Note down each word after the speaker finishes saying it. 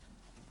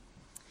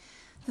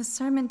The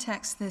sermon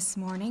text this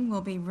morning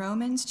will be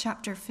Romans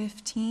chapter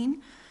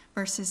 15,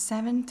 verses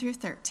 7 through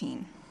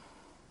 13.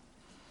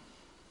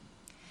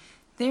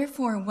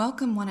 Therefore,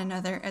 welcome one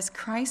another as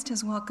Christ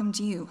has welcomed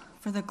you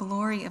for the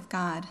glory of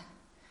God.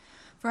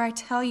 For I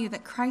tell you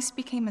that Christ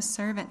became a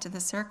servant to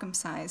the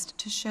circumcised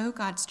to show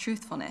God's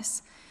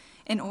truthfulness,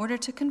 in order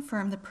to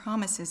confirm the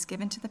promises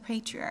given to the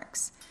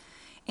patriarchs,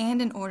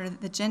 and in order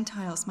that the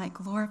Gentiles might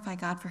glorify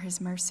God for his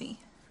mercy.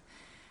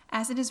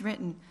 As it is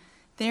written,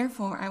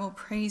 therefore I will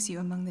praise you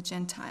among the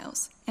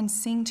Gentiles, and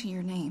sing to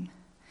your name.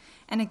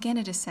 And again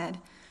it is said,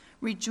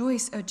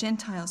 rejoice, O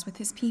Gentiles, with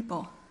his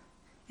people.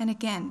 And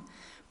again,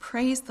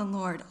 praise the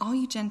Lord, all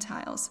you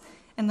Gentiles,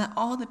 and let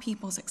all the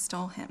peoples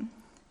extol him.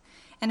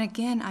 And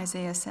again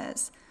Isaiah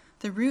says,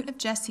 the root of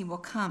Jesse will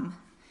come,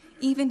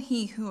 even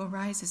he who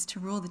arises to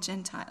rule the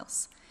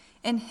Gentiles.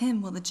 In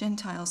him will the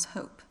Gentiles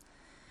hope.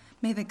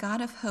 May the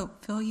God of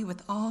hope fill you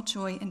with all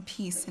joy and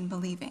peace in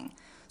believing,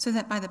 so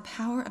that by the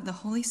power of the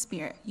Holy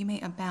Spirit you may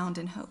abound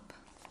in hope.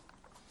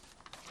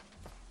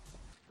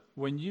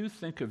 When you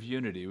think of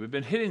unity, we've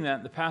been hitting that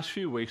in the past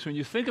few weeks. When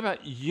you think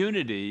about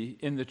unity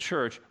in the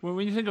church,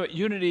 when you think about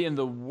unity in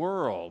the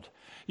world,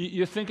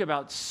 you think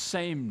about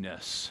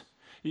sameness.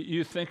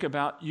 You think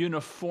about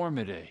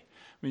uniformity.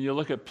 When you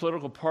look at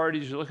political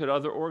parties, you look at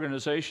other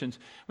organizations,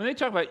 when they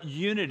talk about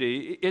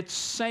unity, it's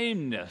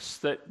sameness,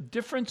 that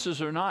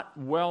differences are not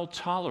well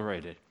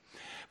tolerated.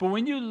 But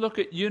when you look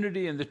at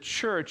unity in the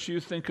church, you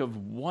think of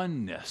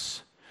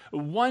oneness.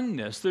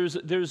 Oneness,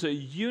 there's a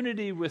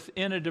unity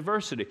within a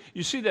diversity.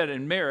 You see that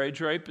in marriage,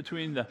 right?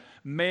 Between the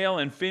male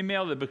and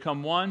female, they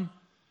become one.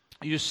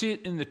 You see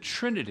it in the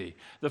Trinity,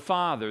 the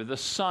Father, the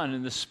Son,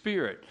 and the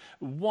Spirit,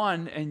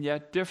 one and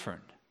yet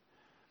different.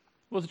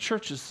 Well, the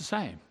church is the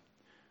same.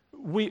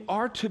 We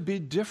are to be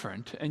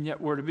different, and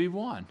yet we're to be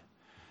one.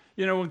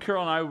 You know, when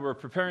Carol and I were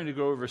preparing to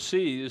go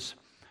overseas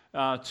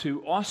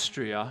to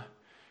Austria,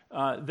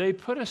 they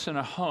put us in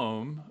a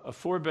home, a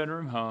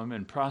 4-bedroom home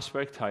in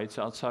Prospect Heights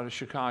outside of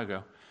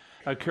Chicago.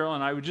 Carol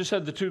and I, we just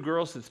had the 2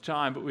 girls at the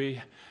time, but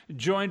we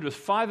joined with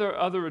 5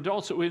 other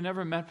adults that we had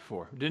never met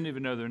before. We didn't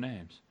even know their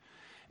names.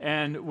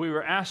 And we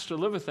were asked to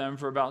live with them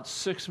for about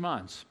 6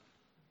 months.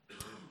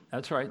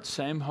 That's right,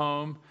 same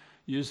home,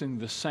 using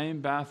the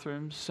same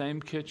bathrooms, same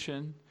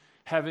kitchen,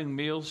 having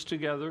meals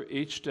together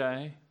each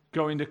day,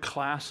 going to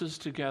classes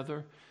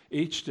together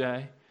each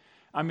day.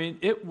 I mean,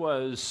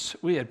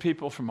 we had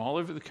people from all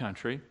over the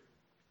country,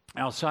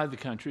 outside the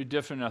country,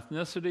 different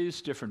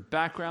ethnicities, different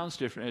backgrounds,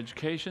 different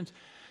educations,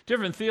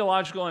 different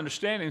theological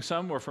understandings.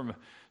 Some were from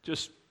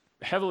just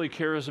heavily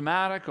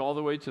charismatic all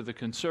the way to the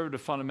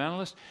conservative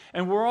fundamentalist,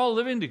 and we're all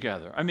living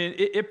together. I mean,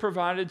 it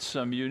provided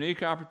some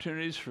unique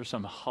opportunities for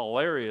some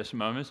hilarious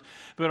moments,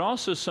 but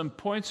also some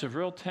points of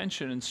real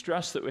tension and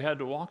stress that we had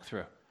to walk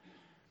through.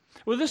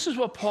 Well, this is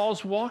what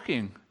Paul's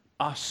walking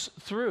us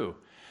through.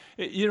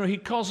 You know, he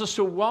calls us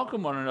to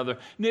welcome one another.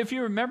 And if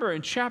you remember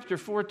in chapter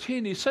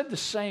 14, he said the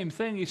same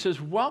thing. He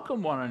says,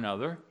 welcome one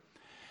another,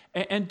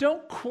 and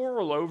don't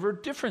quarrel over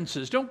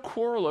differences. Don't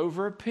quarrel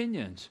over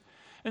opinions.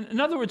 And in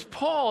other words,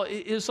 Paul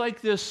is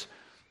like this,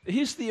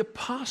 he's the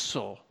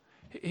apostle.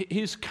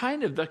 He's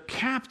kind of the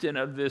captain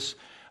of this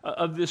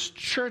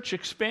church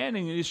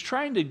expanding, and he's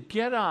trying to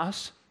get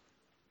us,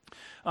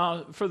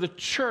 for the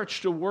church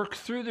to work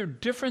through their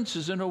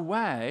differences in a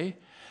way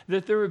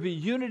that there would be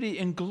unity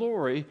and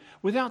glory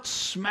without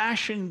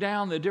smashing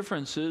down the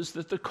differences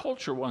that the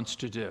culture wants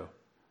to do.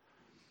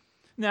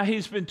 Now,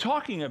 he's been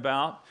talking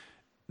about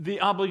the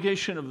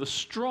obligation of the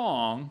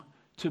strong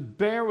to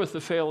bear with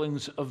the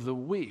failings of the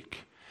weak.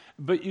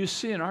 But you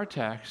see in our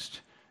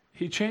text,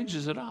 he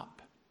changes it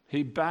up.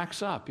 He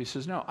backs up. He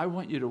says, no, I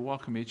want you to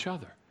welcome each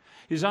other.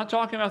 He's not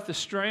talking about the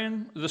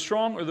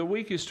strong or the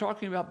weak. He's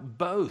talking about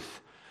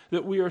both,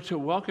 that we are to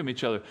welcome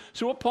each other.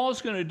 So what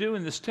Paul's going to do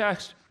in this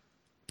text,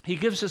 he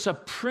gives us a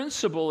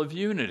principle of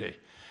unity.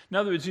 In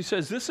other words, he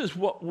says this is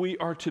what we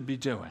are to be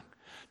doing.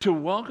 To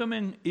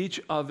welcoming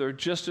each other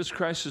just as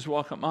Christ has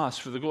welcomed us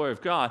for the glory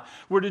of God.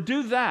 We're to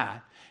do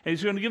that, and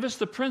he's going to give us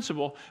the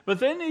principle, but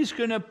then he's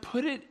going to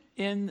put it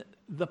in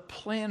the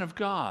plan of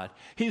God.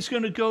 He's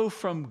going to go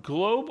from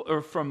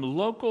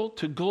local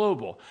to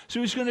global. So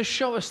he's going to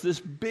show us this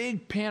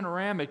big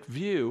panoramic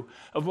view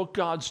of what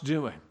God's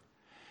doing.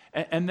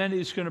 And then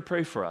he's going to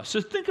pray for us.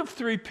 So think of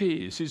 3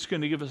 P's. He's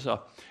going to give us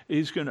a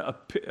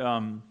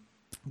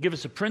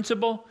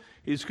principle.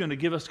 He's going to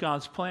give us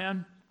God's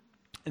plan,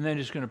 and then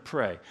he's going to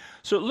pray.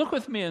 So look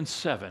with me in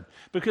 7,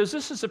 because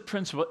this is a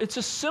principle. It's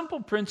a simple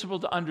principle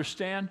to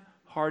understand,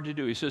 hard to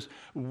do. He says,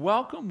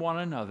 welcome one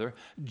another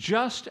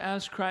just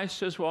as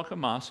Christ has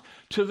welcomed us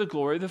to the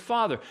glory of the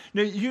Father.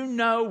 Now, you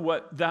know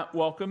what that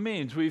welcome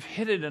means. We've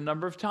hit it a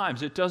number of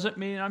times. It doesn't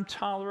mean I'm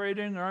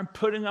tolerating or I'm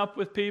putting up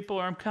with people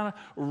or I'm kind of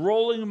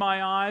rolling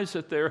my eyes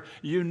at their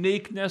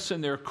uniqueness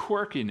and their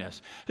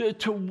quirkiness.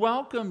 To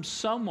welcome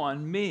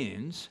someone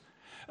means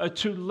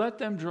to let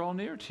them draw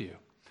near to you,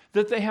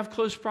 that they have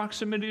close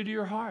proximity to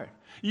your heart.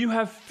 You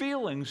have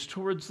feelings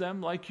towards them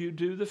like you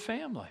do the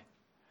family.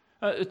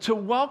 To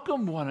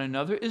welcome one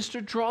another is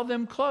to draw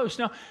them close.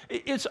 Now,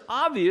 it's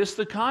obvious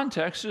the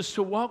context is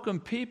to welcome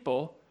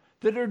people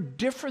that are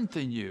different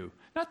than you,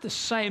 not the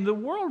same. The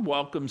world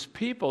welcomes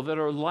people that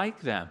are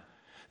like them.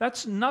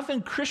 That's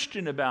nothing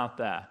Christian about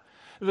that.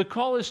 The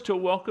call is to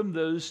welcome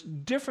those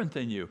different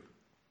than you,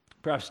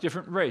 perhaps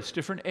different race,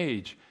 different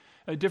age,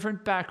 a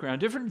different background,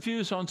 different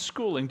views on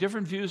schooling,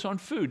 different views on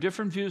food,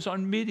 different views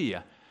on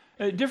media,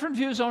 different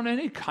views on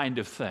any kind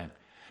of thing.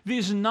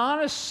 These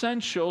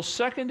non-essential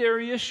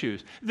secondary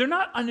issues, they're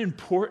not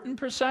unimportant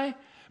per se,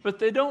 but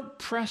they don't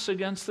press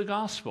against the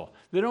gospel.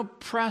 They don't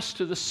press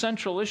to the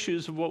central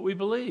issues of what we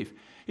believe.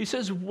 He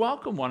says,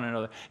 welcome one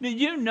another. Now,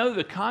 you know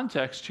the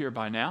context here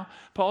by now.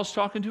 Paul's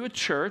talking to a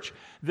church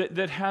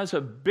that has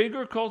a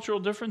bigger cultural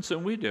difference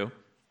than we do.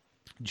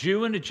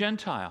 Jew and a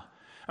Gentile.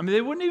 I mean,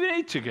 they wouldn't even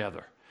eat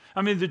together.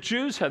 I mean, the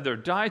Jews had their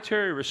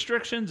dietary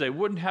restrictions. They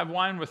wouldn't have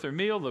wine with their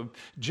meal. The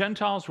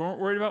Gentiles weren't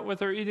worried about what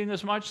they're eating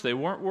as much. They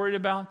weren't worried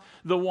about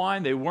the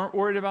wine. They weren't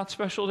worried about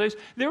special days.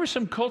 There were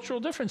some cultural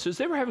differences.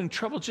 They were having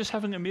trouble just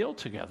having a meal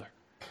together.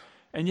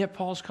 And yet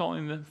Paul's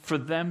calling for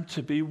them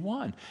to be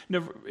one.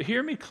 Now,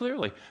 hear me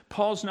clearly.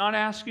 Paul's not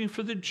asking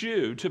for the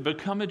Jew to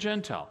become a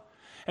Gentile.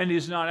 And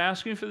he's not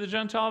asking for the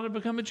Gentile to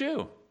become a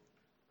Jew.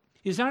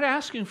 He's not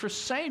asking for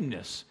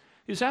sameness.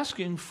 He's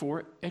asking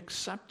for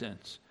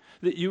acceptance,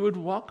 that you would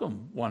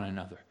welcome one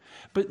another.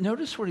 But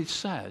notice what he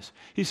says.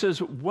 He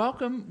says,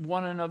 welcome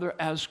one another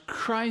as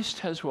Christ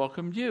has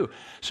welcomed you.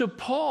 So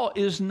Paul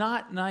is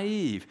not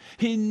naive.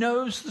 He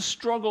knows the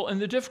struggle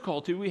and the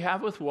difficulty we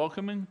have with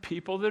welcoming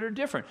people that are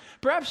different.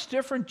 Perhaps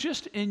different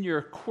just in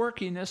your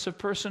quirkiness of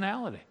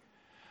personality.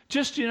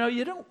 Just,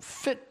 you don't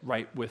fit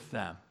right with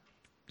them.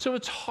 So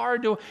it's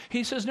hard to,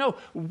 he says, no,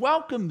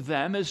 welcome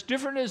them as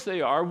different as they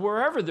are,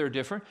 wherever they're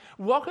different.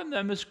 Welcome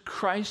them as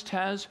Christ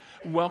has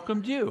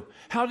welcomed you.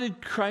 How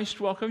did Christ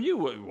welcome you?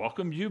 Well, he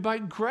welcomed you by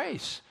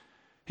grace.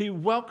 He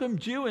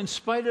welcomed you in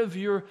spite of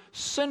your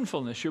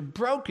sinfulness, your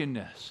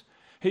brokenness.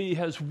 He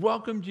has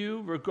welcomed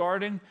you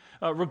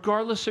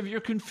regardless of your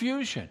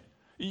confusion,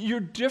 your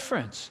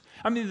difference.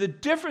 I mean, the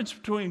difference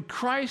between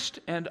Christ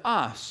and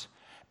us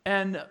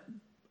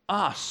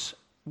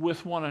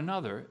with one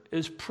another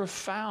is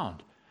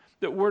profound.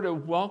 That we're to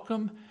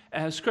welcome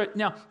as Christ.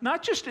 Now,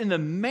 not just in the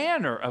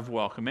manner of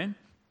welcoming,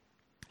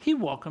 he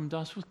welcomed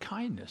us with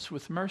kindness,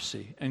 with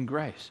mercy and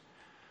grace,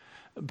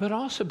 but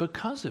also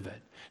because of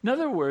it. In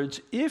other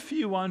words, if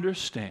you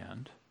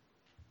understand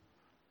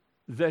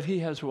that he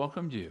has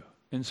welcomed you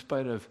in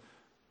spite of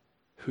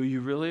who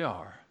you really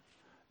are,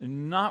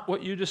 not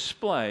what you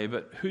display,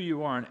 but who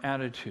you are in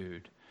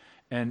attitude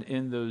and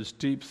in those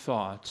deep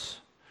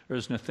thoughts, or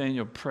as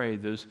Nathaniel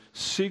prayed, those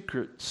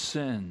secret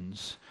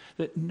sins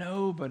that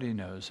nobody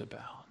knows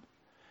about.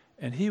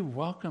 And he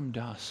welcomed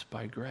us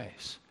by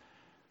grace.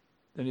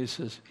 Then he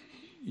says,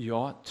 you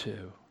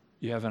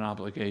have an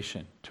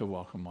obligation to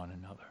welcome one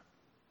another.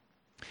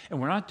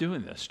 And we're not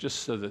doing this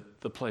just so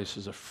that the place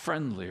is a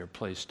friendlier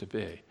place to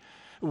be.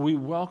 We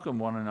welcome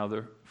one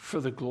another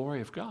for the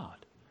glory of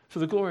God, for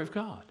the glory of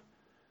God.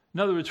 In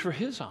other words, for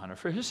his honor,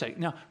 for his sake.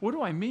 Now, what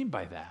do I mean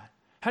by that?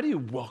 How do you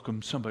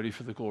welcome somebody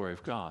for the glory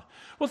of God?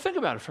 Well, think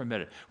about it for a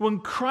minute. When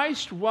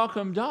Christ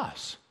welcomed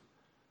us,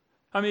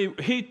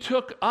 he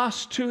took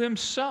us to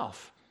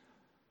himself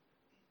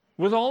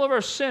with all of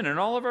our sin and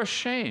all of our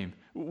shame.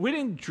 We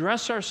didn't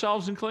dress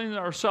ourselves and clean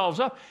ourselves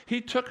up. He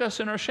took us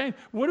in our shame.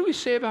 What do we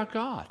say about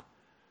God?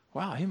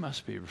 Wow, he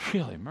must be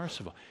really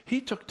merciful.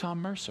 He took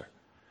Tom Mercer.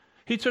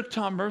 He took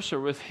Tom Mercer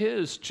with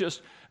his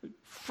just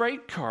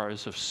freight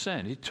cars of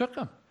sin. He took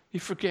him. He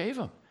forgave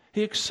him.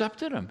 He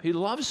accepted him. He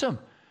loves him.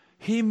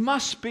 He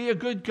must be a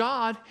good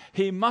God.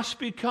 He must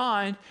be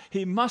kind.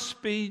 He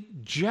must be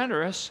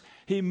generous.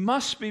 He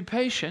must be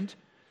patient.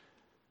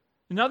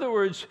 In other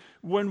words,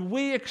 when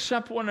we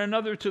accept one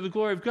another to the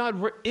glory of God,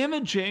 we're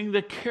imaging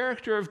the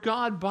character of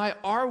God by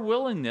our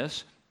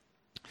willingness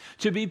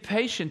to be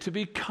patient, to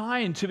be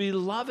kind, to be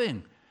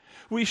loving.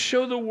 We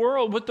show the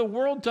world what the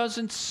world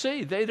doesn't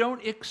see. They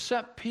don't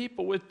accept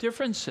people with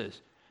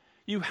differences.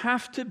 You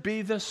have to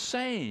be the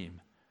same.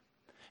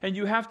 And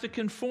you have to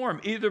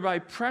conform either by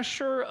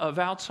pressure of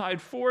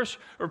outside force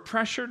or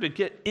pressure to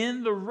get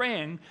in the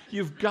ring.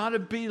 You've got to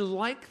be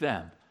like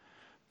them.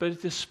 But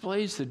it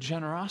displays the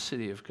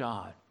generosity of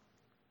God.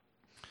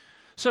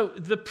 So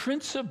the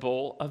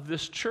principle of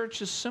this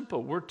church is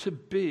simple. We're to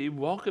be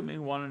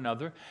welcoming one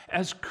another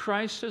as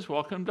Christ has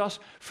welcomed us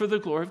for the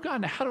glory of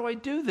God. Now, how do I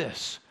do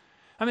this?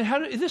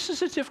 This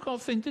is a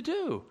difficult thing to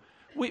do.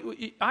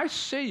 We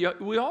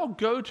all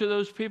go to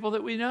those people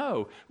that we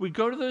know. We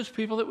go to those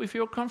people that we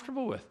feel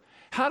comfortable with.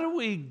 How do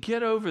we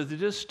get over the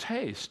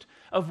distaste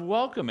of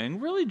welcoming,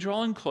 really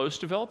drawing close,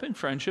 developing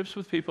friendships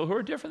with people who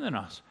are different than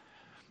us?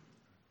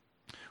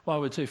 Well, I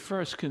would say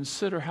first,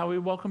 consider how he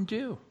welcomed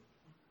you.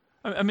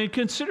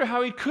 Consider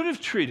how he could have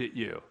treated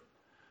you.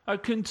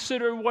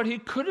 Consider what he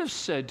could have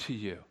said to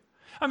you.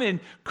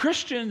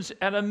 Christians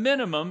at a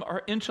minimum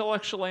are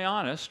intellectually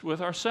honest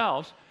with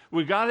ourselves.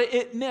 We got to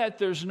admit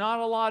there's not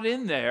a lot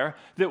in there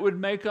that would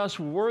make us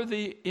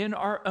worthy in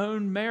our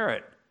own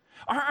merit.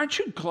 Aren't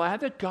you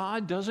glad that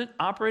God doesn't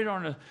operate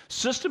on a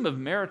system of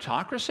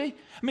meritocracy?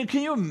 I mean,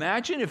 can you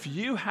imagine if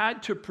you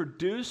had to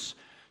produce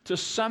to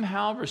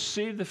somehow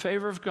receive the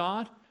favor of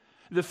God?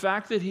 The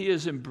fact that he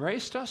has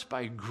embraced us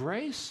by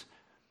grace.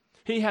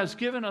 He has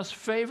given us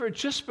favor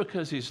just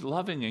because he's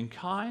loving and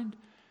kind.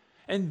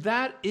 And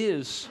that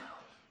is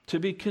to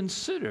be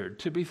considered,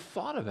 to be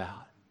thought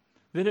about,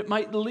 that it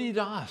might lead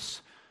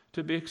us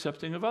to be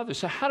accepting of others.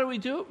 So how do we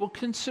do it? Well,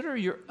 consider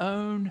your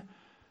own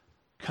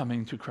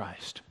coming to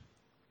Christ.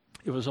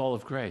 It was all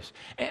of grace.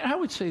 And I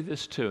would say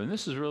this too, and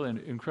this is really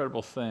an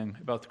incredible thing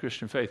about the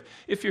Christian faith.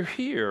 If you're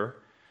here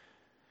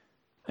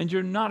and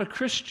you're not a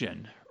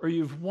Christian, or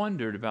you've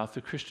wondered about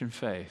the Christian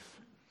faith,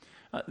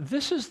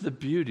 this is the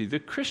beauty. The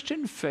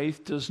Christian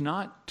faith does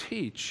not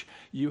teach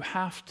you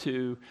have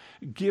to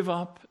give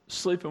up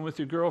sleeping with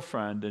your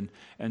girlfriend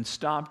and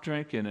stop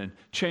drinking and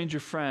change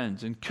your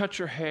friends and cut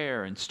your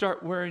hair and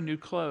start wearing new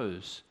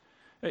clothes.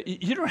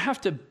 You don't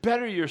have to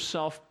better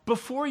yourself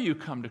before you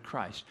come to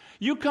Christ.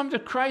 You come to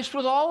Christ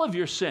with all of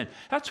your sin.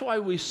 That's why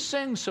we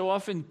sing so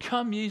often,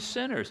 "Come ye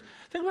sinners."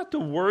 Think about the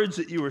words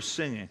that you were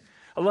singing.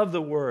 I love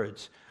the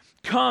words.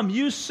 "Come,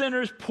 you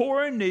sinners,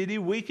 poor and needy,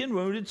 weak and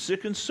wounded,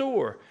 sick and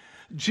sore.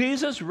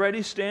 Jesus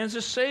ready stands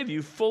to save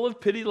you, full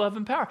of pity, love,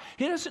 and power."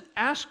 He doesn't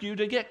ask you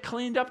to get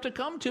cleaned up to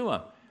come to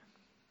him.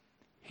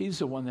 He's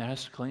the one that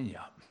has to clean you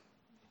up.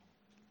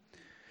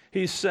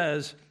 He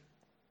says,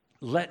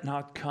 "Let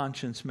not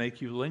conscience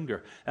make you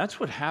linger." That's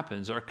what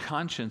happens. Our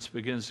conscience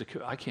begins to,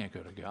 I can't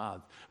go to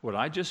God. What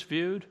I just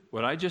viewed,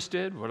 what I just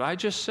did, what I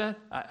just said,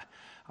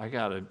 I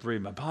got to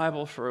read my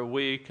Bible for a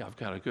week. I've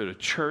got to go to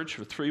church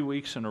for 3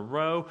 weeks in a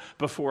row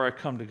before I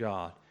come to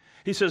God.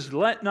 He says,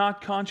 "Let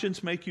not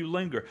conscience make you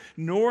linger,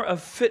 nor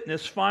of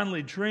fitness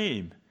finally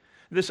dream."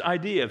 This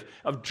idea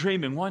of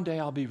dreaming, one day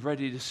I'll be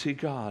ready to see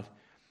God.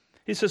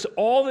 He says,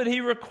 "All that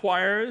he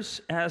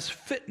requires as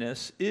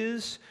fitness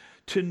is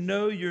to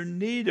know your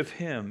need of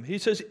him." He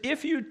says,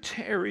 "If you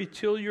tarry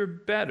till you're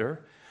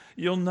better,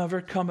 you'll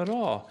never come at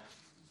all."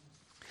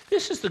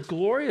 This is the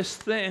glorious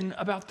thing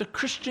about the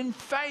Christian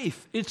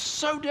faith. It's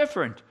so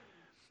different.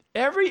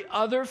 Every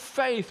other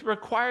faith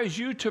requires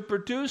you to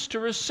produce to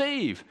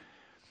receive.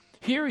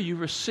 Here you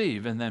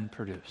receive and then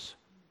produce.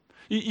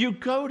 You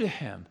go to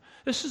him.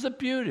 This is the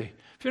beauty.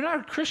 If you're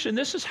not a Christian,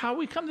 this is how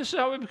we come. This is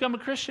how we become a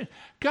Christian.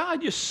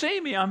 "God, you see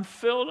me. I'm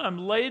filled. I'm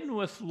laden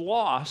with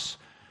loss.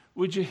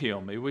 Would you heal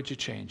me? Would you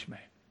change me?"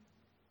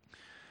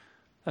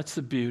 That's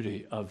the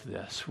beauty of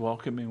this,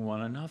 welcoming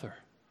one another.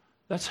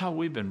 That's how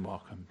we've been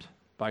welcomed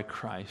by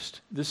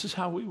Christ. This is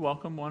how we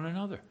welcome one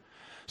another.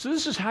 So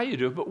this is how you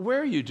do it, but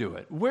where you do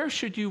it. Where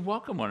should you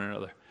welcome one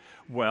another?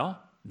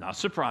 Well, not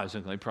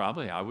surprisingly,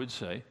 probably, I would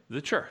say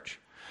the church.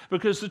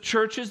 Because the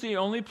church is the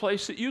only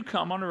place that you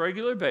come on a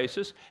regular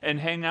basis and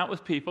hang out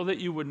with people that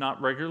you would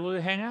not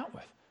regularly hang out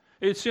with.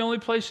 It's the only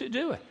place you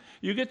do it.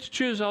 You get to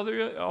choose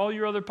all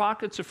your other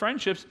pockets of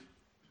friendships.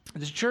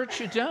 The church,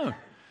 you don't.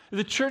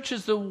 The church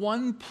is the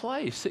one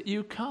place that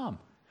you come.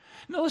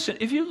 Now listen,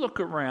 if you look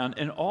around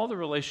and all the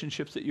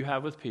relationships that you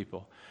have with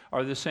people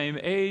are the same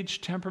age,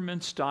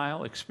 temperament,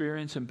 style,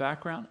 experience, and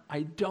background,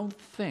 I don't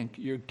think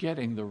you're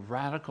getting the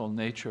radical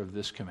nature of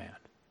this command.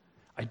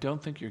 I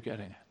don't think you're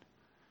getting it.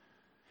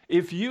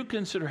 If you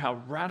consider how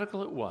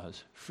radical it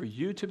was for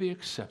you to be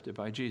accepted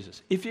by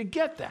Jesus, if you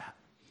get that,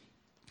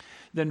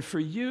 then for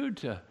you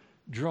to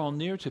draw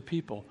near to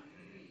people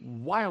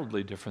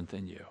wildly different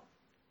than you,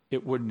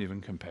 it wouldn't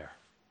even compare.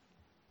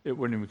 It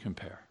wouldn't even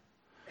compare.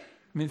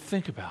 I mean,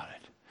 think about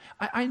it.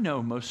 I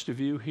know most of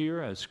you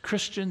here as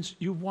Christians,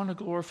 you want to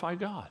glorify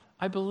God.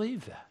 I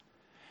believe that.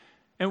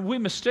 And we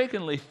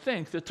mistakenly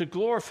think that to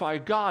glorify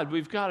God,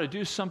 we've got to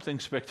do something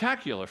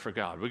spectacular for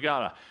God. We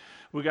got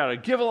to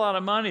give a lot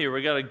of money, or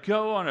we got to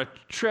go on a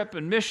trip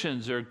and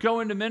missions, or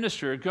go into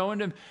ministry, or go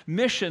into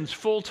missions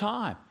full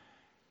time.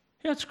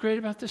 You know what's great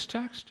about this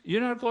text? You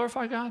know how to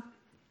glorify God?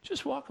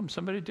 Just welcome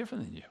somebody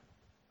different than you.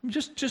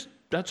 Just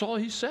that's all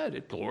he said.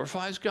 It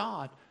glorifies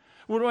God.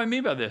 What do I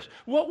mean by this?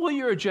 What will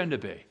your agenda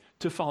be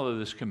to follow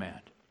this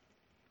command?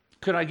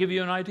 Could I give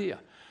you an idea?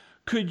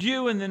 Could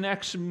you in the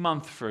next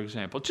month, for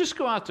example, just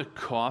go out to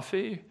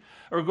coffee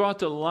or go out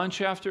to lunch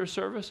after a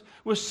service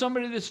with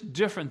somebody that's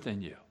different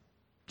than you?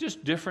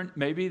 Just different.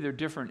 Maybe they're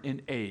different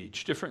in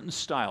age, different in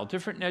style,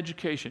 different in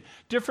education,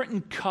 different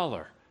in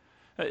color,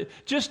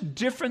 just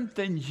different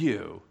than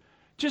you.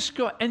 Just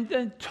go and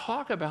then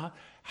talk about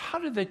how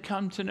did they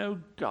come to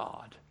know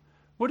God?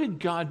 What did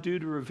God do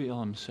to reveal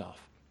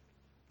himself?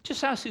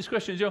 Just ask these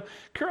questions. You know,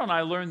 Carol and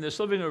I learned this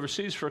living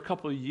overseas for a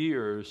couple of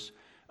years.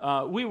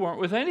 We weren't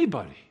with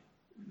anybody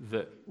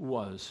that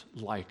was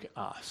like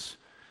us.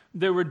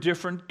 They were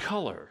different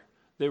color.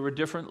 They were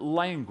different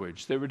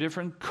language. They were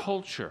different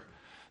culture.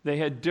 They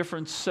had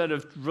different set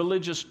of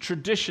religious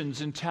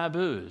traditions and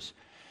taboos.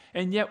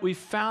 And yet we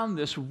found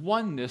this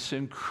oneness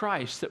in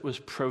Christ that was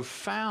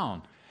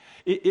profound.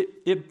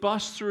 It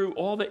busts through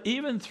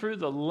even through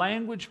the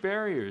language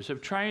barriers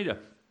of trying to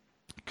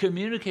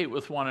communicate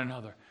with one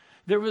another.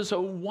 There was a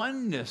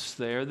oneness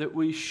there that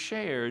we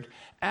shared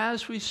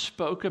as we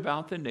spoke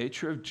about the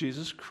nature of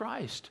Jesus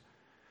Christ.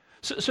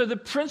 So the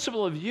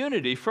principle of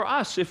unity for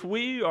us, if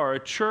we are a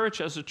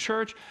church, as a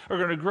church, are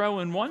going to grow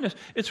in oneness,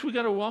 it's we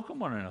got to welcome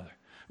one another.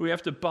 We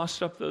have to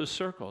bust up those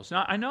circles.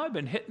 Now, I know I've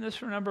been hitting this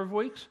for a number of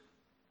weeks,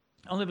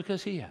 only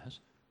because he has.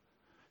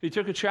 He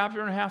took a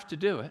chapter and a half to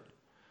do it.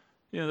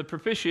 You know, the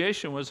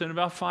propitiation was in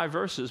about 5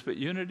 verses, but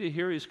unity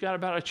here, he's got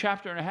about a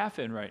chapter and a half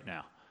in right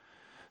now.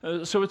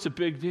 So it's a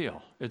big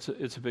deal. It's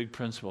a big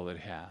principle that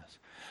he has.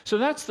 So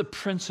that's the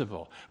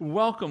principle.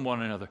 Welcome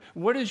one another.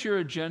 What is your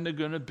agenda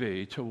going to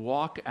be to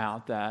walk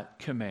out that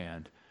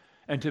command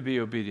and to be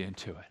obedient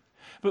to it?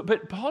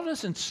 But Paul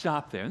doesn't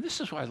stop there. And this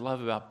is what I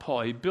love about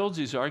Paul. He builds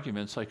these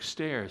arguments like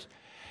stairs.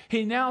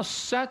 He now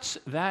sets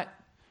that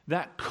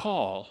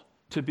call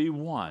to be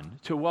one,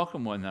 to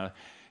welcome one another.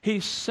 He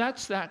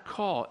sets that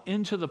call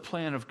into the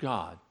plan of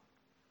God.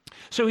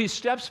 So he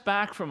steps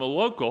back from a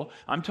local,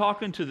 I'm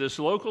talking to this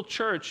local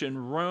church in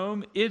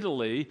Rome,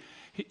 Italy.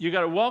 You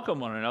got to welcome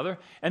one another.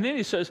 And then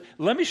he says,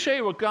 let me show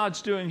you what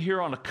God's doing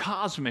here on a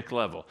cosmic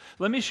level.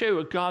 Let me show you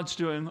what God's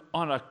doing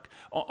on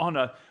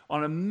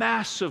a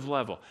massive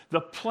level.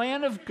 The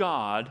plan of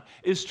God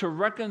is to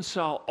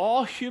reconcile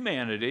all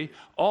humanity,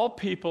 all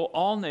people,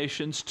 all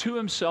nations to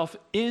himself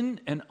in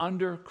and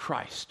under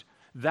Christ.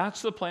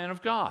 That's the plan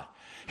of God.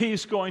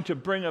 He's going to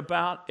bring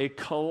about a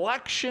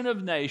collection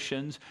of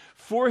nations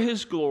for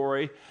his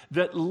glory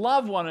that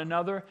love one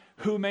another,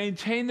 who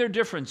maintain their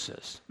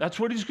differences. That's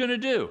what he's going to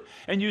do.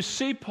 And you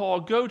see Paul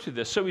go to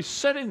this. So he's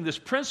setting this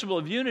principle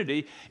of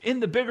unity in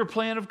the bigger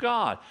plan of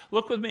God.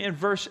 Look with me in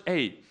verse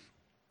 8.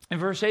 In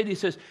verse 8 he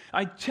says,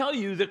 I tell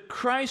you that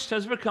Christ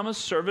has become a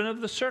servant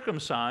of the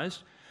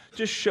circumcised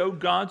to show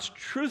God's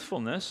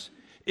truthfulness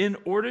in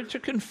order to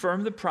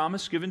confirm the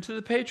promise given to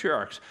the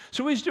patriarchs.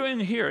 So what he's doing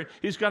here,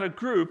 he's got a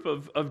group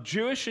of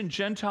Jewish and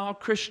Gentile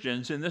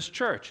Christians in this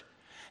church.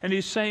 And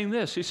he's saying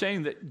this, he's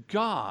saying that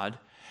God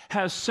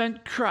has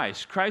sent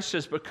Christ. Christ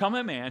has become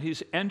a man.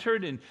 He's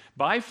entered in,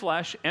 by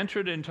flesh,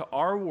 entered into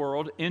our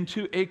world,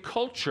 into a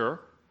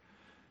culture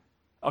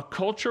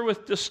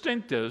with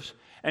distinctives,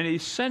 and he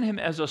sent him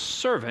as a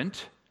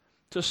servant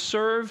to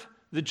serve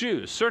the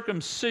Jews.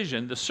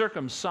 Circumcision, the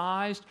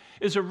circumcised,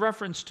 is a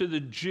reference to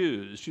the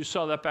Jews. You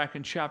saw that back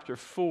in chapter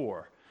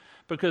 4,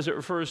 because it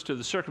refers to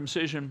the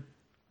circumcision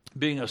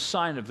being a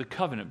sign of the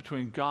covenant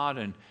between God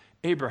and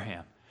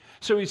Abraham.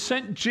 So he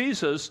sent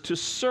Jesus to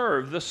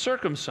serve the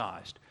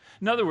circumcised.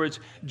 In other words,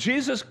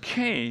 Jesus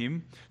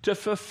came to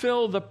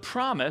fulfill the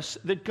promise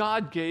that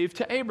God gave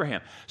to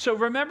Abraham. So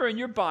remember in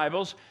your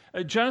Bibles,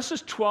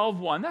 Genesis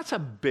 12:1, that's a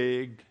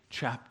big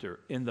chapter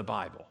in the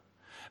Bible.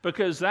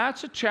 Because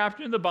that's a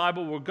chapter in the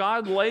Bible where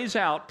God lays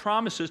out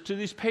promises to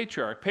these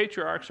patriarchs.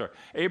 Patriarchs are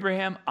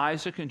Abraham,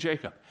 Isaac, and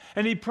Jacob.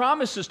 And he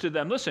promises to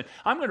them, listen,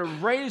 I'm going to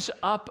raise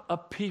up a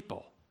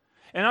people.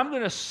 And I'm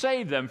going to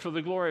save them for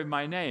the glory of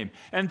my name.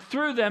 And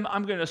through them,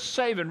 I'm going to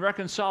save and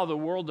reconcile the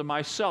world to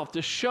myself,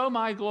 to show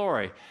my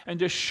glory and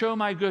to show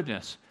my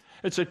goodness.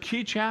 It's a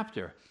key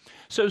chapter.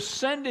 So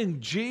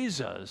sending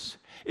Jesus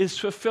is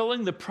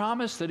fulfilling the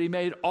promise that he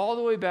made all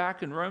the way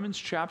back in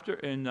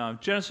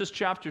Genesis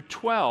chapter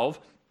 12,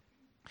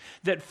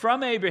 that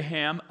from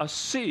Abraham a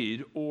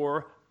seed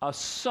or a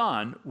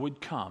son would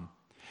come.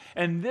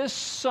 And this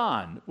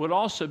son would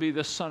also be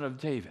the son of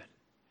David.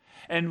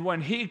 And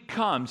when he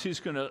comes, he's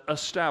going to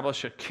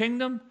establish a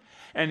kingdom,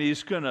 and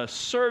he's going to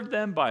serve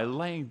them by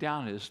laying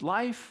down his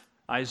life.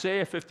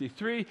 Isaiah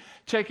 53,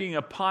 taking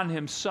upon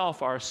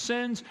himself our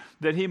sins,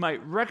 that he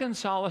might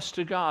reconcile us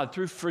to God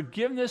through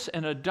forgiveness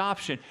and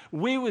adoption.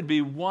 We would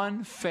be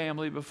one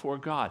family before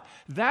God.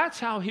 That's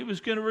how he was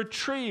going to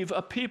retrieve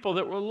a people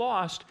that were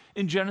lost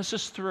in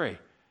Genesis 3.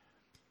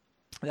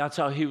 That's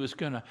how he was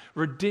going to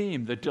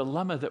redeem the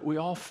dilemma that we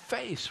all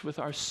face with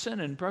our sin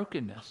and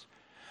brokenness.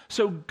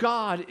 So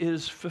God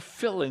is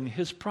fulfilling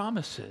his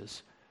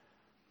promises.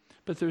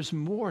 But there's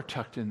more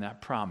tucked in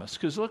that promise,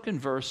 because look in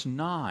verse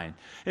 9.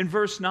 In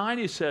verse 9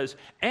 he says,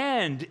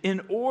 and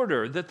in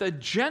order that the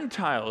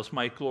Gentiles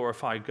might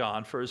glorify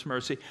God for his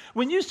mercy.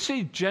 When you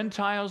see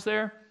Gentiles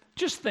there,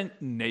 just think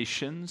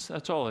nations.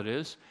 That's all it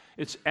is.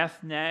 It's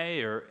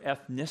ethne or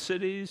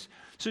ethnicities.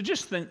 So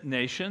just think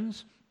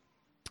nations.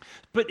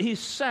 But he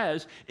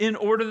says, in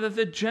order that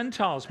the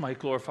Gentiles might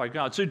glorify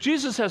God. So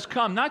Jesus has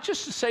come not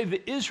just to save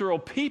the Israel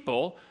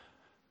people,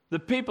 the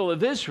people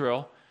of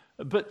Israel,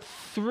 but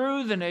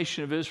through the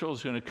nation of Israel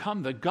is going to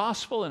come the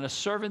gospel and a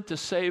servant to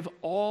save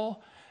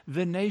all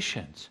the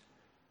nations,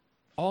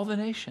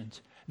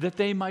 that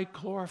they might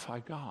glorify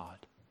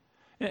God.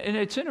 And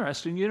it's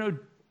interesting, you know,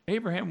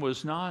 Abraham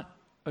was not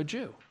a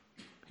Jew.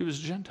 He was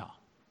a Gentile.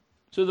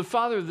 So the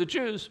father of the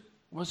Jews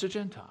was a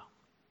Gentile.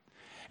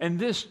 And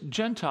this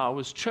Gentile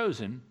was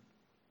chosen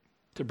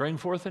to bring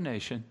forth a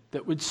nation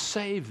that would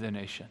save the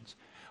nations.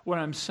 What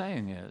I'm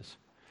saying is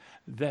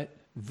that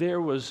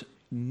there was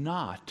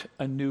not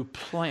a new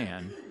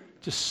plan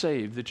to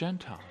save the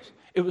Gentiles.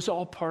 It was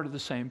all part of the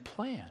same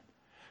plan.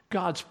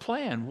 God's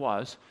plan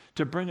was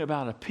to bring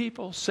about a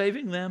people,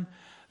 saving them.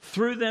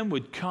 Through them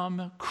would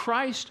come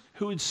Christ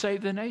who would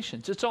save the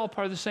nations. It's all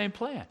part of the same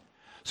plan.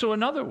 So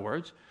in other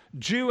words,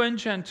 Jew and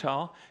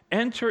Gentile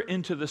enter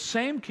into the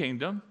same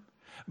kingdom,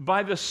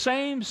 by the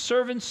same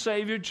servant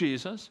Savior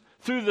Jesus,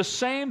 through the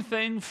same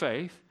thing,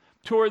 faith,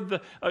 toward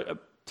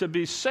to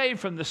be saved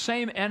from the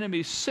same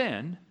enemy,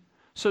 sin,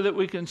 so that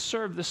we can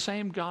serve the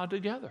same God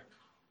together.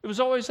 It was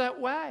always that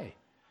way.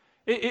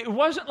 It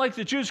wasn't like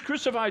the Jews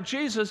crucified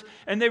Jesus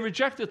and they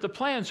rejected the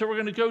plan, so we're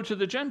going to go to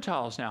the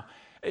Gentiles now.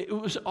 It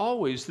was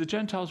always, the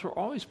Gentiles were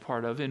always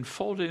part of,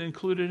 enfolded,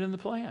 included in the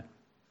plan.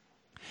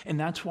 And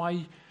that's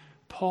why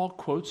Paul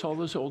quotes all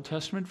those Old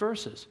Testament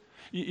verses.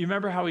 You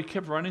remember how he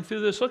kept running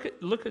through this? Look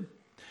at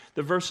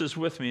the verses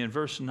with me in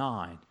verse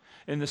 9.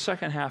 In the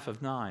second half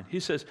of 9, he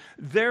says,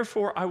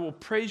 therefore I will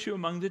praise you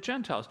among the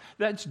Gentiles.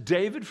 That's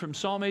David from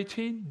Psalm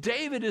 18.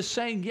 David is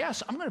saying,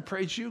 yes, I'm going to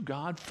praise you,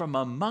 God, from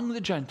among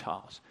the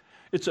Gentiles.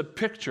 It's a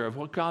picture of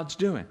what God's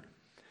doing.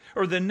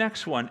 Or the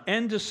next one,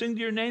 and to sing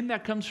to your name,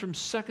 that comes from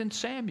 2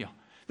 Samuel.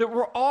 That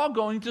we're all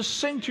going to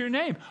sing to your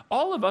name.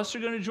 All of us are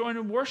going to join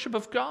in worship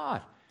of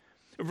God.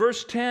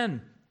 Verse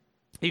 10,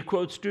 he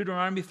quotes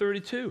Deuteronomy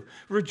 32.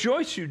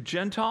 Rejoice, you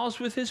Gentiles,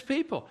 with his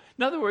people.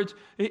 In other words,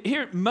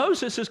 here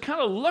Moses is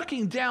kind of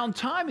looking down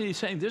time and he's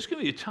saying there's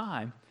going to be a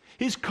time.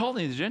 He's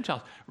calling the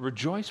Gentiles,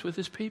 rejoice with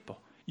his people.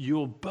 You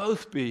will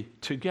both be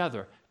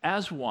together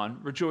as one,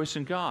 rejoice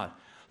in God.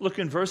 Look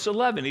in verse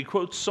 11. He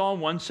quotes Psalm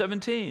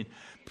 117.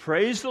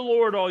 Praise the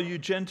Lord, all you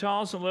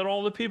Gentiles, and let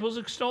all the peoples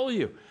extol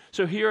you.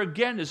 So here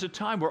again is a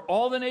time where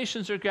all the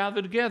nations are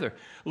gathered together.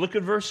 Look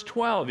at verse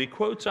 12. He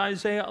quotes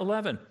Isaiah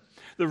 11.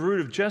 The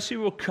root of Jesse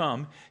will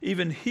come,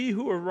 even he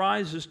who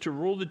arises to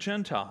rule the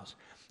Gentiles.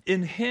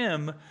 In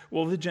him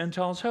will the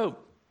Gentiles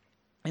hope.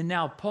 And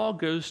now Paul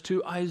goes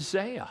to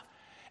Isaiah.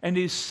 And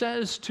he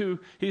says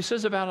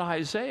about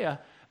Isaiah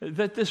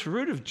that this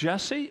root of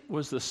Jesse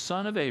was the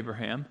son of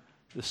Abraham,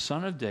 the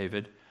son of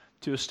David,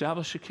 to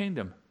establish a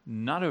kingdom,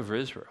 not over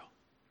Israel,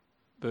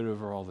 but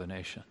over all the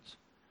nations.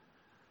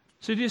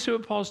 So do you see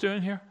what Paul's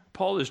doing here?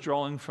 Paul is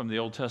drawing from the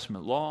Old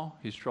Testament law.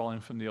 He's drawing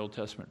from the Old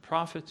Testament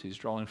prophets. He's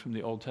drawing from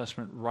the Old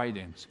Testament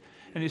writings.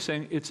 And he's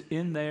saying it's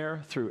in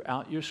there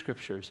throughout your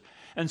scriptures.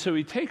 And so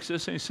he takes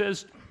this and he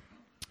says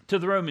to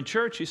the Roman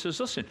church, he says,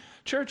 listen,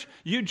 church,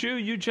 you Jew,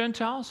 you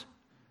Gentiles,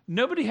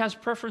 nobody has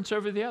preference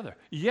over the other.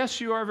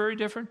 Yes, you are very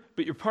different,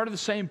 but you're part of the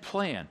same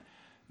plan.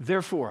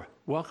 Therefore,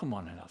 welcome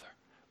one another.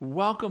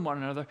 Welcome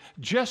one another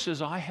just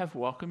as I have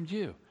welcomed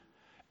you.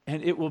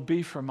 And it will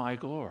be for my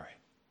glory.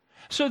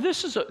 So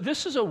this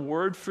is a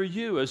word for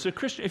you as a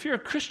Christian. If you're a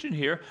Christian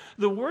here,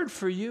 the word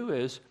for you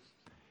is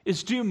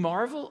do you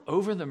marvel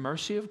over the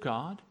mercy of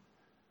God?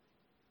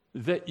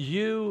 That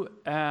you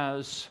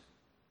as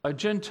a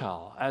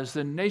Gentile, as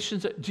the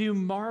nations, do you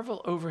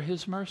marvel over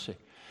his mercy?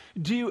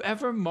 Do you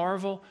ever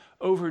marvel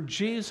over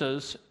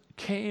Jesus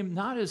came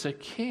not as a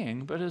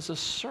king, but as a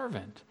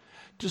servant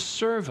to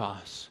serve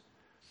us?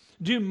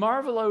 Do you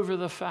marvel over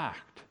the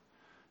fact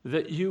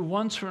that you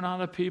once were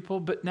not a people,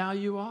 but now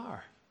you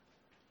are?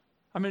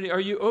 I mean, are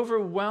you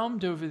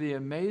overwhelmed over the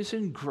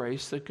amazing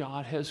grace that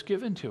God has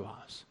given to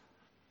us?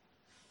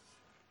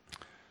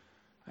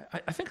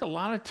 I think a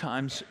lot of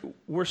times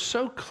we're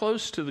so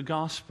close to the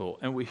gospel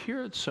and we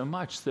hear it so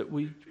much that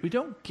we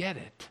don't get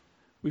it.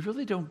 We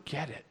really don't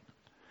get it.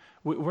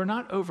 We're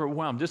not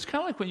overwhelmed. It's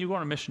kind of like when you go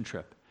on a mission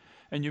trip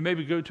and you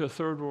maybe go to a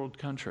third world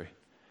country.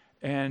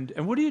 And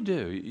what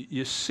do?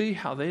 You see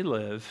how they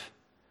live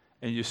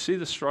and you see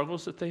the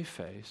struggles that they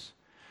face.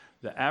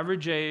 The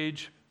average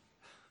age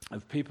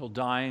of people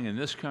dying in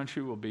this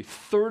country will be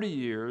 30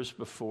 years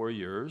before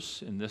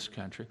yours in this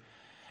country.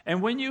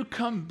 And when you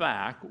come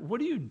back, what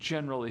do you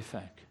generally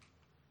think?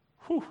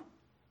 Whew,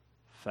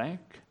 thank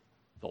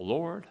the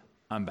Lord,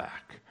 I'm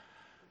back.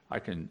 I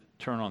can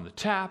turn on the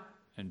tap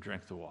and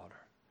drink the water.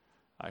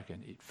 I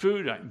can eat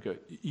food, I can go.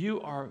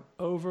 You are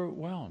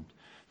overwhelmed.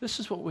 This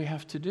is what we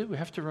have to do. We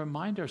have to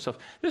remind ourselves.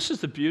 This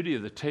is the beauty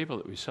of the table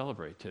that we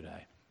celebrate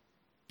today.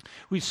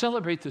 We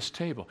celebrate this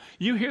table.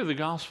 You hear the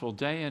gospel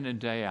day in and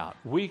day out,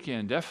 week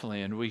in,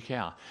 definitely, and week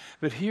out.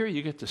 But here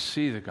you get to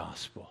see the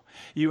gospel.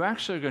 You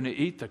actually are going to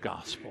eat the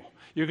gospel.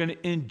 You're going to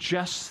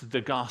ingest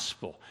the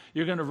gospel.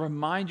 You're going to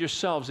remind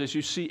yourselves as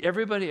you see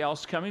everybody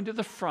else coming to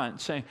the front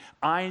saying,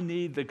 I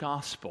need the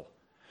gospel.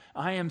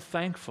 I am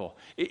thankful.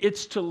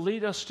 It's to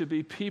lead us to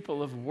be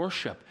people of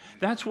worship.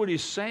 That's what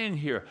he's saying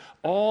here.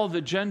 All the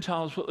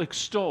Gentiles will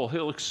extol.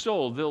 He'll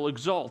extol. They'll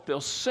exalt.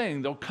 They'll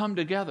sing. They'll come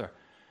together.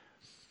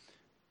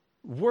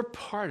 We're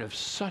part of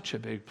such a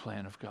big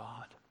plan of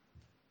God.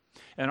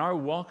 And our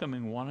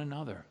welcoming one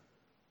another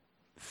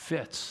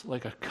fits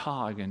like a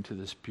cog into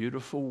this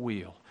beautiful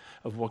wheel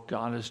of what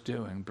God is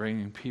doing,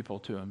 bringing people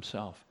to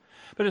himself.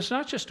 But it's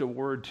not just a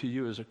word to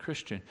you as a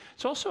Christian.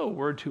 It's also a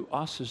word to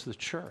us as the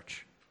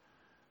church.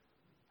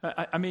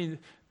 I mean,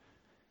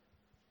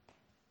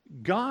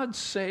 God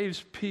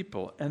saves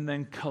people and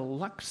then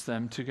collects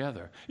them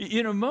together.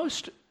 You know,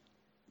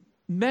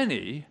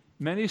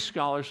 many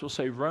scholars will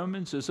say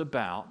Romans is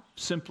about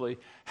simply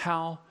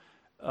how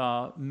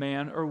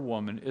man or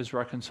woman is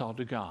reconciled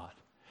to God.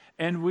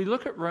 And we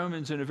look at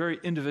Romans in a very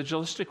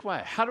individualistic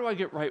way. How do I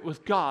get right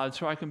with God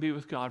so I can be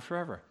with God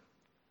forever?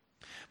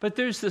 But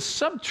there's this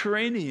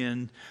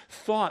subterranean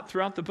thought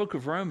throughout the book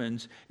of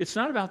Romans. It's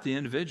not about the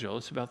individual,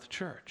 it's about the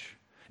church.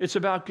 It's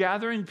about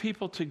gathering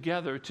people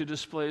together to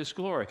display His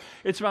glory.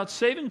 It's about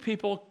saving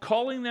people,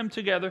 calling them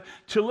together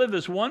to live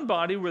as one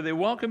body where they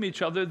welcome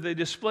each other, they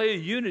display a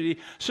unity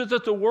so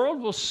that the world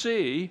will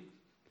see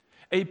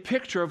a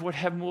picture of what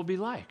heaven will be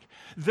like.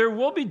 There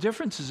will be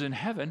differences in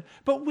heaven,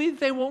 but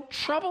they won't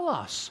trouble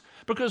us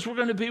because we're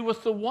going to be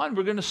with the one.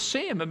 We're going to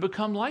see Him and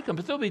become like Him.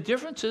 But there'll be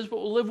differences, but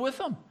we'll live with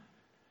Him.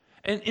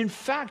 And in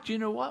fact, you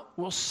know what?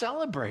 We'll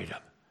celebrate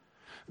Him.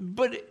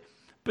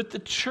 But the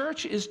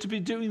church is to be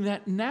doing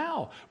that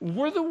now.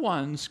 We're the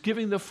ones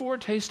giving the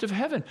foretaste of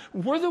heaven.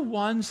 We're the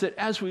ones that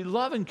as we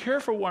love and care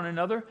for one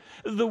another,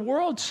 the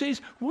world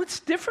sees what's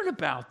different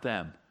about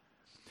them.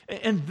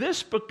 And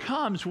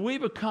we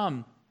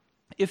become,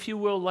 if you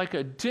will, like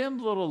a dim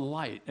little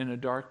light in a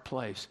dark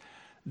place.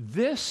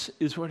 This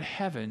is what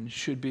heaven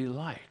should be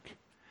like.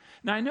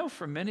 Now, I know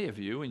for many of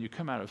you, when you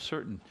come out of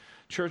certain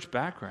church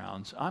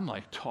backgrounds, I'm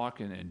like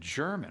talking in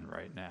German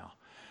right now.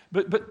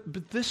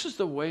 But this is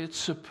the way it's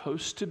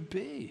supposed to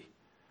be.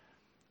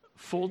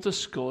 Full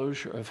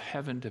disclosure of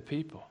heaven to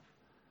people.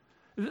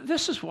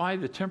 This is why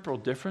the temporal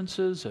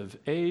differences of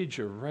age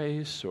or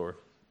race or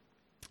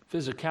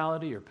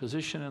physicality or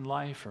position in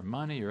life or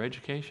money or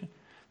education,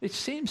 it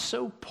seems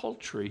so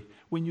paltry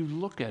when you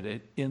look at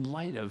it in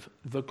light of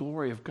the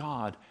glory of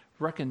God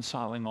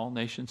reconciling all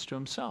nations to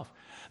Himself.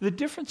 The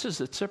differences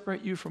that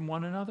separate you from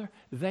one another,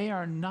 they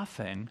are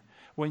nothing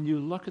when you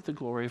look at the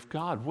glory of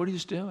God, what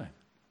He's doing.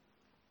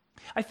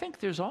 I think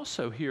there's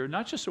also here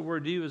not just a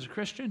word to you as a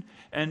Christian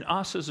and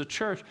us as a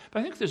church, but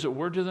I think there's a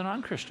word to the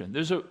non-Christian.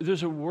 There's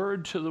a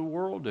word to the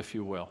world, if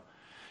you will.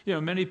 You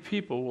know, many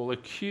people will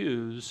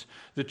accuse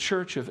the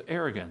church of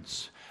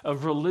arrogance,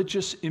 of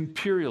religious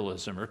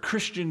imperialism or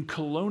Christian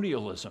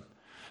colonialism,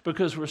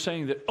 because we're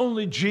saying that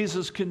only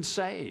Jesus can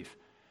save.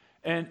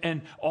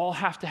 And all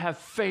have to have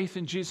faith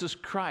in Jesus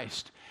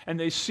Christ. And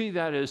they see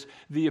that as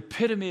the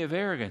epitome of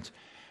arrogance.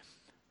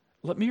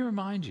 Let me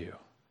remind you,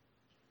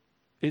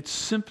 it's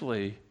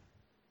simply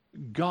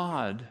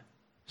God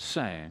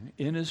saying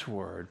in His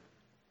Word,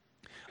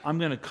 I'm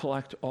going to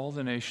collect all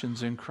the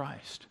nations in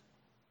Christ.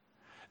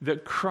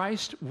 That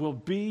Christ will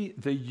be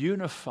the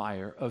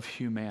unifier of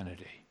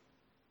humanity.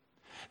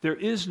 There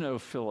is no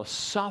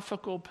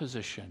philosophical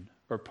position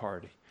or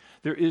party.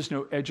 There is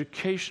no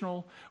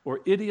educational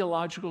or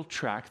ideological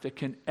track that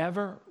can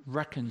ever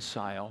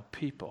reconcile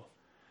people.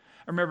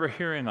 I remember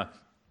hearing an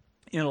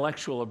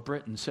intellectual of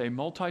Britain say,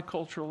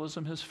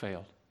 multiculturalism has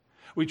failed.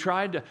 We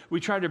tried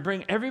to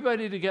bring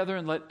everybody together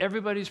and let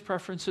everybody's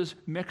preferences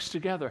mix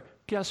together.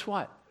 Guess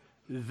what?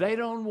 They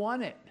don't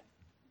want it.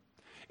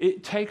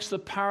 It takes the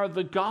power of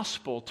the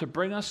gospel to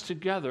bring us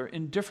together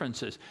in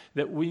differences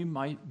that we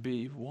might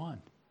be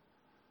one.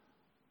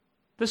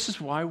 This is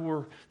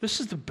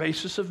the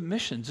basis of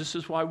missions. This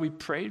is why we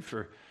prayed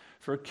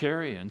for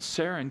Carrie and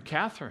Sarah and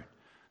Catherine.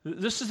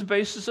 This is the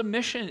basis of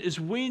mission, is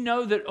we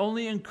know that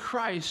only in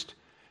Christ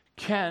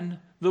can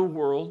the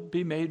world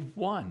be made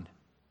one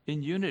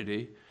in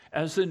unity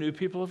as the new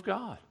people of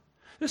God.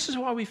 This is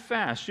why we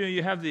fast. You know,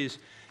 you have these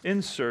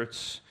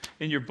inserts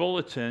in your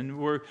bulletin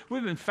where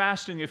we've been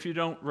fasting, if you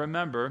don't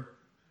remember.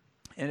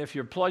 And if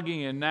you're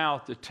plugging in now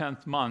at the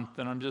 10th month,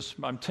 then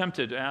I'm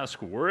tempted to ask,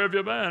 where have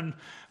you been?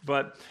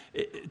 But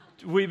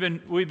we've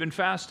been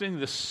fasting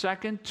the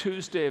second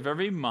Tuesday of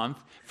every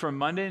month from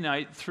Monday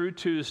night through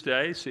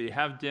Tuesday. So you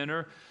have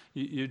dinner.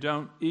 You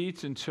don't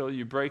eat until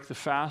you break the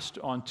fast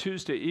on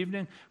Tuesday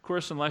evening, of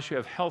course, unless you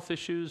have health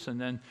issues,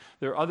 and then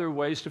there are other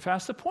ways to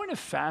fast. The point of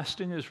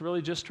fasting is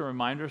really just to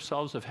remind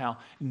ourselves of how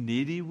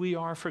needy we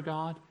are for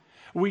God.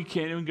 We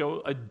can't even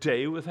go a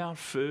day without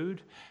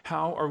food.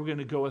 How are we going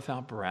to go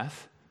without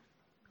breath?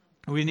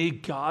 We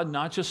need God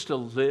not just to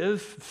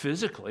live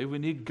physically, we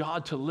need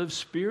God to live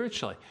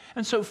spiritually.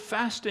 And so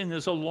fasting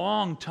is a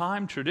long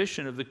time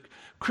tradition of the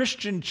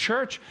Christian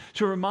church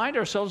to remind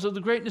ourselves of the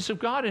greatness of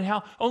God and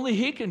how only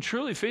He can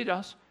truly feed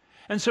us.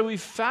 And so we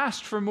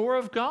fast for more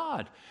of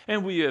God.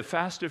 And we have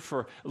fasted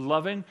for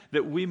loving,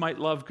 that we might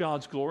love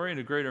God's glory in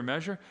a greater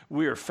measure.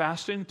 We are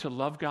fasting to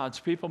love God's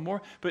people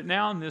more. But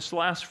now in this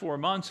last 4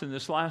 months, in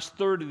this last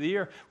third of the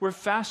year, we're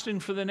fasting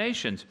for the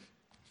nations.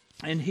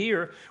 And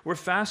here, we're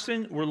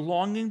fasting, we're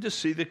longing to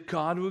see that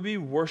God would be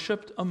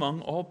worshiped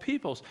among all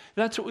peoples.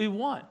 That's what we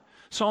want.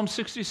 Psalm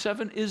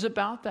 67 is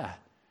about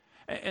that.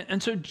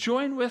 And so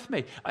join with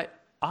me.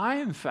 I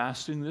am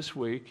fasting this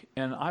week,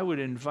 and I would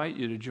invite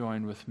you to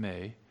join with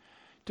me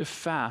to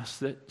fast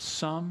that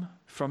some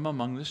from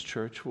among this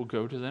church will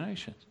go to the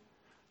nations.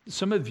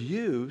 Some of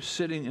you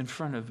sitting in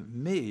front of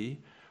me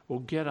will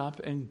get up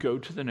and go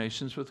to the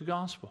nations with the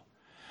gospel.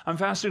 I'm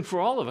fasting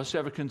for all of us to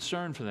have a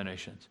concern for the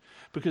nations,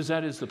 because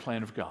that is the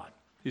plan of God.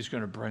 He's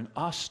going to bring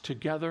us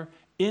together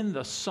in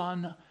the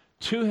Son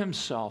to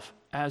Himself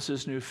as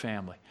His new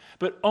family.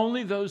 But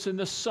only those in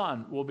the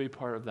Son will be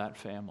part of that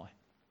family.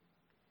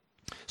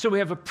 So we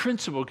have a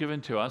principle given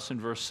to us in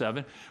verse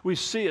 7. We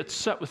see it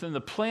set within the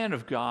plan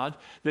of God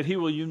that He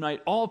will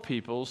unite all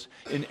peoples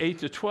in 8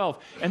 to 12.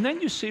 And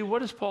then you see, what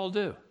does Paul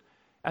do?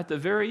 At the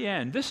very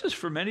end, this is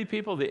for many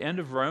people the end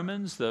of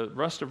Romans, the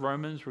rest of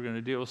Romans. We're going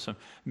to deal with some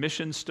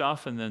mission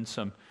stuff and then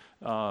some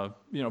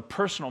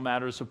personal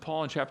matters of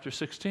Paul in chapter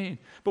 16.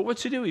 But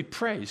what's he do? He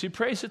prays. He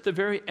prays at the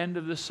very end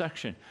of this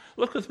section.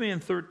 Look with me in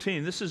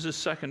 13. This is his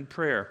second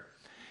prayer.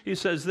 He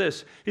says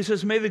this. He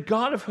says, "May the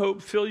God of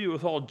hope fill you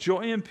with all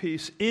joy and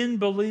peace in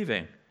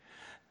believing,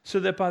 so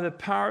that by the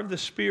power of the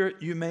Spirit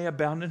you may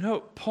abound in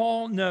hope."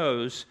 Paul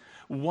knows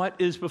what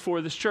is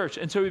before this church,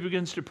 and so he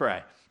begins to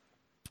pray.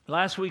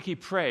 Last week he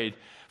prayed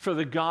for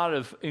the God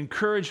of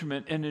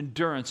encouragement and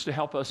endurance to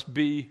help us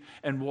be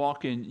and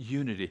walk in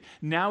unity.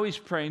 Now he's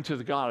praying to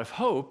the God of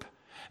hope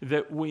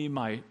that we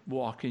might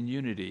walk in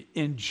unity,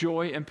 in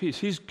joy and peace.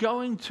 He's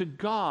going to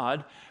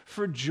God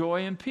for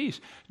joy and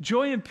peace.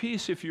 Joy and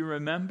peace, if you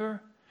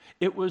remember,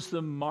 it was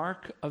the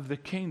mark of the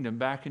kingdom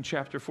back in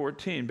chapter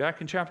 14.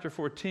 Back in chapter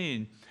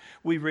 14,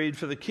 we read,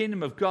 "For the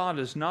kingdom of God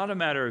is not a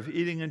matter of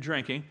eating and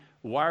drinking."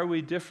 Why are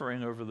we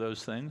differing over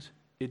those things?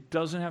 It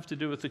doesn't have to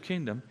do with the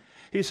kingdom.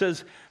 He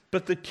says,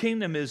 "But the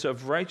kingdom is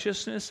of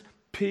righteousness,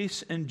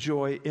 peace, and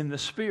joy in the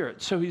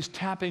Spirit." So he's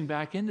tapping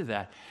back into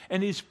that.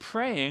 And he's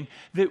praying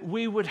that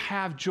we would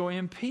have joy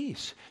and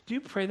peace. Do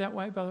you pray that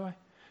way, by the way?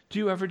 Do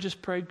you ever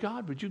just pray,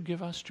 "God, would you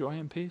give us joy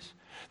and peace?"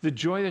 The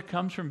joy that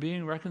comes from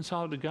being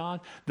reconciled to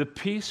God, the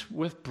peace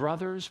with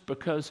brothers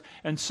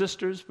and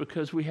sisters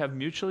because we have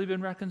mutually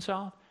been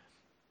reconciled.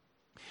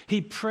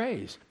 He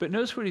prays, but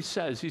notice what he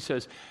says. He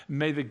says,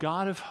 "May the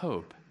God of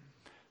hope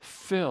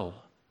fill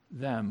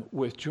them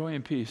with joy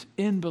and peace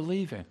in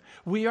believing."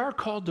 We are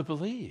called to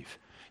believe.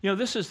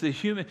 This is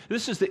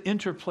the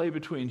interplay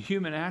between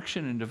human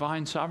action and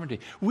divine sovereignty.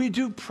 We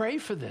do pray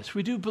for this.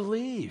 We do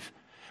believe.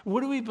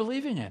 What are we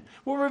believing in?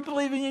 Well, we're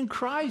believing in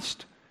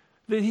Christ,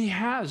 that he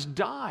has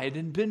died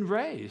and been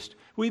raised.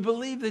 We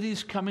believe that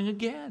he's coming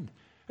again.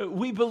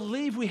 We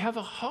believe we have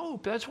a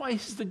hope. That's why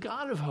he's the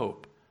God of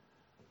hope.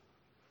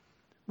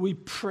 We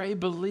pray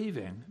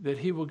believing that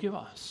he will give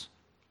us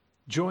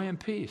joy and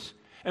peace.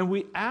 And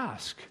we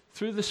ask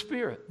through the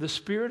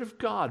Spirit of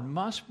God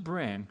must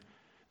bring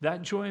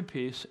that joy and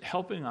peace,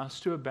 helping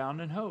us to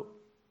abound in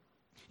hope.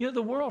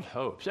 The world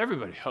hopes.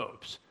 Everybody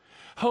hopes.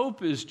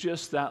 Hope is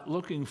just that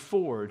looking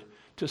forward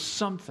to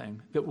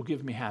something that will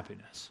give me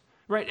happiness,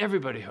 right?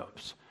 Everybody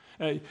hopes.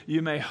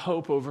 You may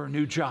hope over a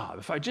new job.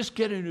 If I just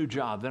get a new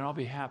job, then I'll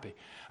be happy.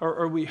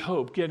 Or we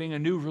hope getting a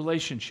new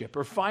relationship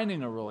or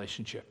finding a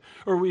relationship.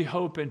 Or we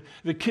hope in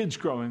the kids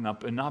growing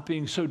up and not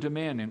being so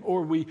demanding.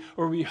 Or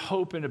we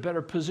hope in a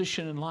better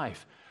position in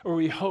life. Or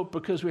we hope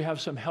because we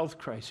have some health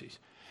crises.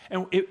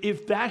 And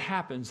if that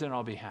happens, then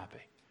I'll be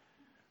happy.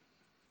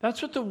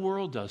 That's what the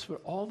world does.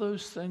 But all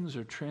those things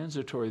are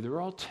transitory.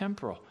 They're all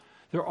temporal.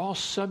 They're all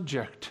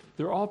subject.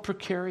 They're all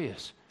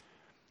precarious.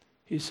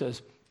 He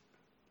says,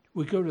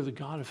 we go to the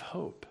God of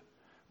hope.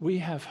 We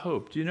have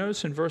hope. Do you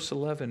notice in verse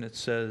 11 it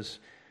says,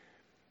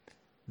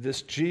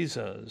 "This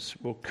Jesus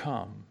will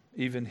come,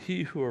 even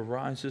he who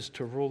arises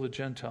to rule the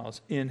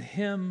Gentiles. In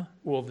him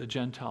will the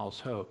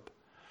Gentiles hope."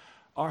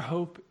 Our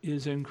hope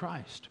is in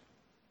Christ.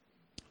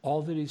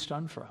 All that he's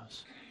done for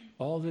us.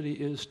 All that he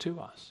is to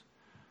us.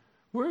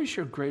 Where is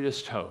your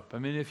greatest hope? I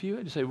mean, if you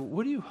had to say,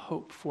 what do you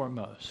hope for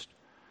most?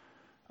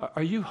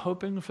 Are you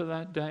hoping for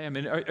that day? I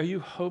mean, are you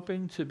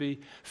hoping to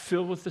be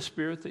filled with the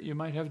Spirit that you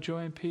might have joy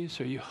and peace?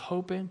 Are you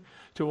hoping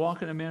to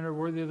walk in a manner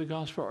worthy of the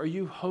gospel? Are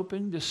you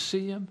hoping to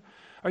see him?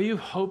 Are you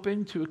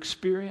hoping to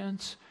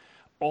experience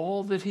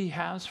all that he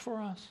has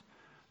for us?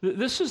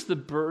 This is the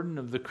burden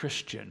of the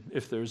Christian,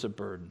 if there's a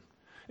burden.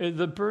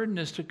 The burden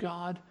is to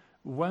God,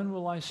 when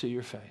will I see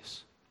your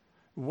face?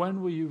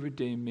 When will you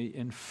redeem me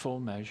in full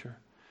measure?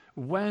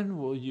 When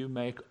will you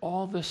make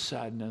all the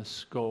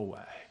sadness go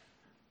away?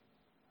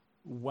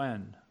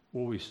 When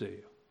will we see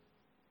you?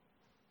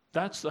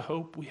 That's the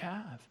hope we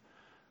have.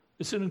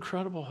 It's an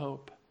incredible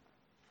hope.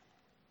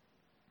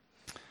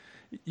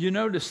 You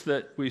notice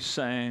that we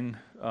sang,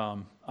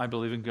 "I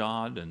believe in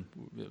God," and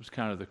it was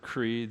kind of the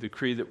creed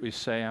that we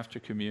say after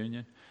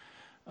communion.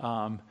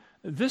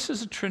 This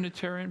is a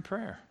Trinitarian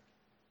prayer.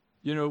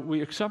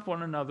 We accept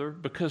one another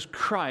because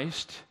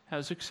Christ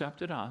has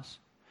accepted us.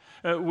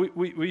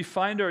 We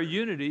find our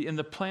unity in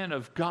the plan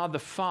of God the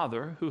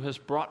Father, who has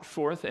brought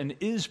forth and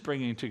is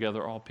bringing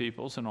together all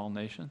peoples and all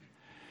nations.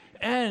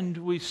 And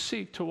we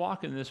seek to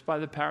walk in this by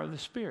the power of the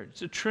Spirit.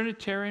 It's a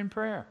Trinitarian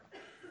prayer.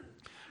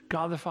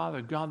 God the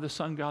Father, God the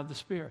Son, God the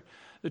Spirit.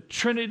 The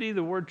Trinity,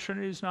 the word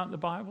Trinity is not in the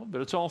Bible,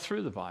 but it's all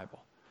through the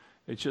Bible.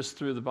 It's just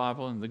through the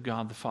Bible and the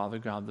God the Father,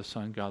 God the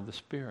Son, God the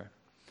Spirit.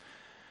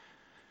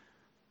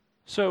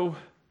 So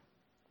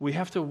we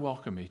have to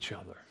welcome each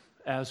other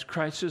as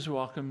Christ has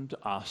welcomed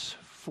us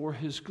for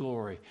his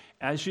glory.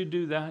 As you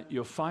do that,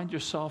 you'll find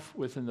yourself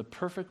within the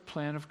perfect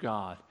plan of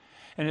God.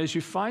 And as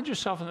you find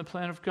yourself in the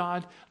plan of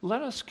God,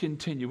 let us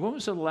continue. When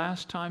was the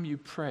last time you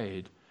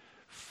prayed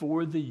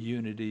for the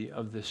unity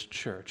of this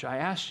church? I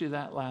asked you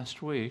that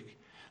last week.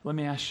 Let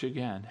me ask you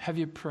again. Have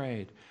you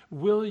prayed?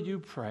 Will you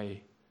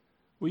pray?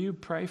 Will you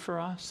pray for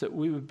us that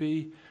we would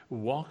be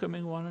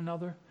welcoming one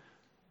another?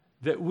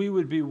 That we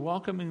would be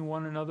welcoming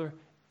one another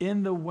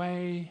in the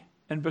way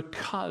and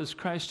because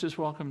Christ has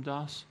welcomed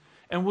us.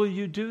 And will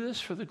you do this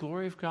for the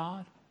glory of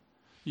God?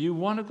 You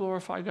want to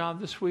glorify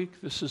God this week?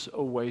 This is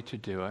a way to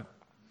do it.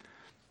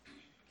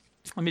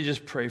 Let me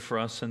just pray for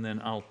us, and then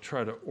I'll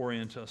try to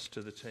orient us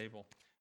to the table.